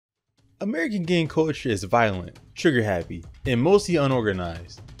American gang culture is violent, trigger happy, and mostly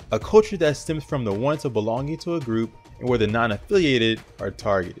unorganized. A culture that stems from the want of belonging to a group and where the non-affiliated are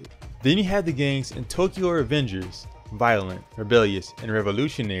targeted. Then you have the gangs in Tokyo Revengers, violent, rebellious, and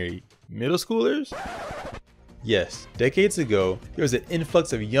revolutionary. Middle schoolers? Yes, decades ago, there was an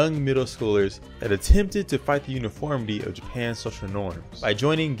influx of young middle schoolers that attempted to fight the uniformity of Japan's social norms by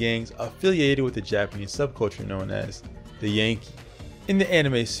joining gangs affiliated with the Japanese subculture known as the Yankee. In the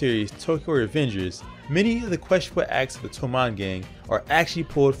anime series Tokyo Revengers, many of the questionable acts of the Toman gang are actually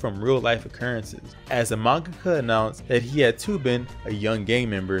pulled from real-life occurrences, as the mangaka announced that he had too been a young gang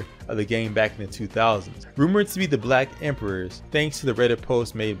member of the gang back in the 2000s, rumored to be the Black Emperors thanks to the Reddit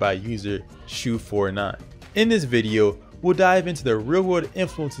post made by user Shu49. In this video, we'll dive into the real-world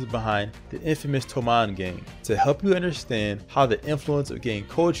influences behind the infamous Toman gang to help you understand how the influence of gang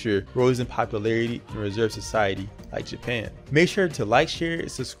culture rose in popularity in a reserved society like Japan. Make sure to like, share,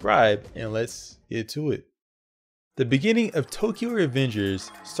 and subscribe, and let's get to it. The beginning of Tokyo Revengers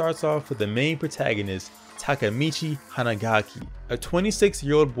starts off with the main protagonist, Takamichi Hanagaki, a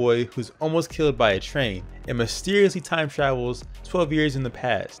 26-year-old boy who's almost killed by a train and mysteriously time travels 12 years in the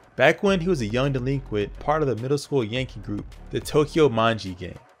past, back when he was a young delinquent part of the middle school Yankee group, the Tokyo Manji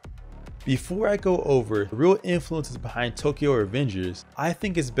gang. Before I go over the real influences behind Tokyo Revengers, I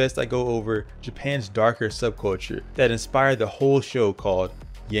think it's best I go over Japan's darker subculture that inspired the whole show called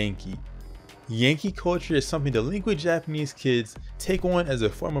Yankee. Yankee culture is something delinquent Japanese kids take on as a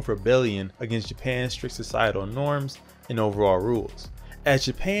form of rebellion against Japan's strict societal norms and overall rules, as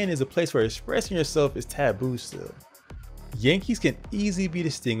Japan is a place where expressing yourself is taboo still. Yankees can easily be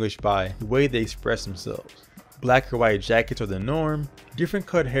distinguished by the way they express themselves. Black or white jackets are the norm, different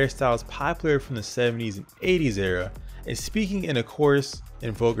cut hairstyles popular from the 70s and 80s era, and speaking in a coarse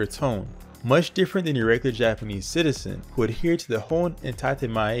and vulgar tone, much different than your regular Japanese citizen who adhere to the Hon and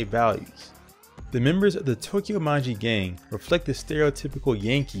Tatemae values. The members of the Tokyo Manji gang reflect the stereotypical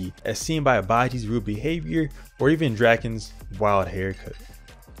Yankee as seen by Abaji's rude behavior or even Draken's wild haircut.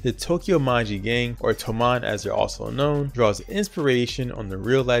 The Tokyo Manji gang, or Toman as they're also known, draws inspiration on the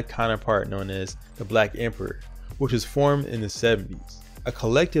real-life counterpart known as the Black Emperor, which was formed in the 70s, a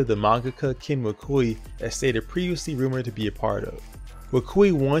collective the mangaka Ken Wakui has stated previously rumored to be a part of.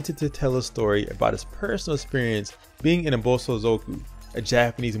 Wakui wanted to tell a story about his personal experience being in a Bosozoku, a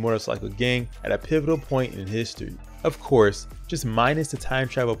Japanese motorcycle gang at a pivotal point in history. Of course, just minus the time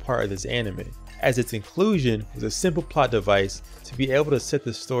travel part of this anime, as its inclusion was a simple plot device to be able to set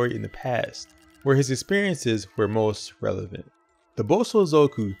the story in the past, where his experiences were most relevant. The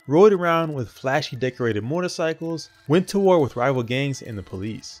Bosozoku rode around with flashy decorated motorcycles, went to war with rival gangs and the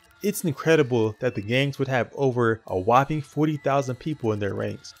police. It's incredible that the gangs would have over a whopping 40,000 people in their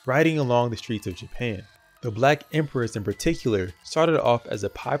ranks, riding along the streets of Japan. The Black Emperors in particular started off as a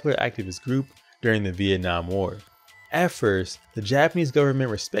popular activist group during the Vietnam War. At first, the Japanese government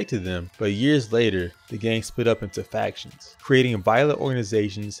respected them, but years later, the gang split up into factions, creating violent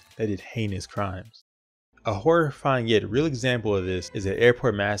organizations that did heinous crimes. A horrifying yet real example of this is the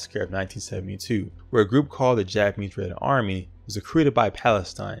airport massacre of 1972, where a group called the Japanese Red Army was recruited by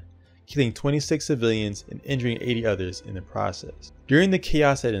Palestine, killing 26 civilians and injuring 80 others in the process. During the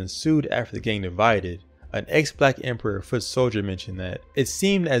chaos that ensued after the gang divided, an ex-Black Emperor foot soldier mentioned that it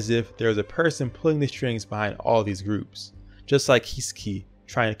seemed as if there was a person pulling the strings behind all these groups, just like Hisaki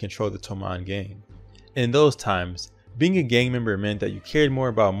trying to control the Toman gang. In those times, being a gang member meant that you cared more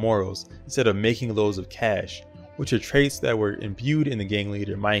about morals instead of making loads of cash, which are traits that were imbued in the gang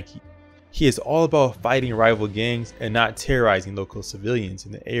leader Mythology. He is all about fighting rival gangs and not terrorizing local civilians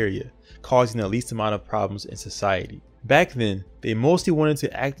in the area, causing the least amount of problems in society. Back then, they mostly wanted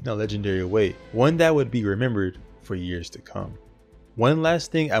to act in a legendary way, one that would be remembered for years to come. One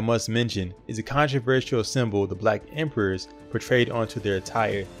last thing I must mention is a controversial symbol the Black Emperors portrayed onto their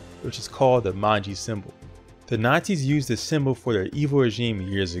attire, which is called the Manji symbol. The Nazis used this symbol for their evil regime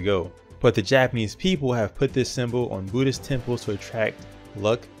years ago, but the Japanese people have put this symbol on Buddhist temples to attract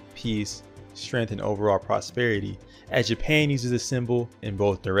luck, peace, strength, and overall prosperity, as Japan uses the symbol in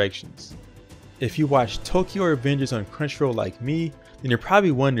both directions. If you watch Tokyo Revengers on Crunchyroll like me, then you're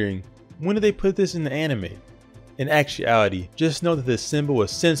probably wondering, when did they put this in the anime? In actuality, just know that the symbol was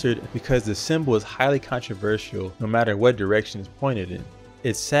censored because the symbol is highly controversial no matter what direction it's pointed in.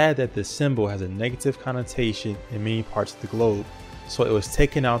 It's sad that the symbol has a negative connotation in many parts of the globe, so it was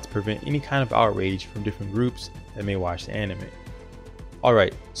taken out to prevent any kind of outrage from different groups that may watch the anime.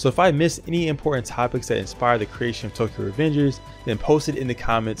 Alright, so if I missed any important topics that inspired the creation of Tokyo Revengers, then post it in the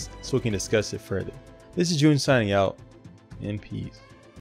comments so we can discuss it further. This is June signing out, and peace.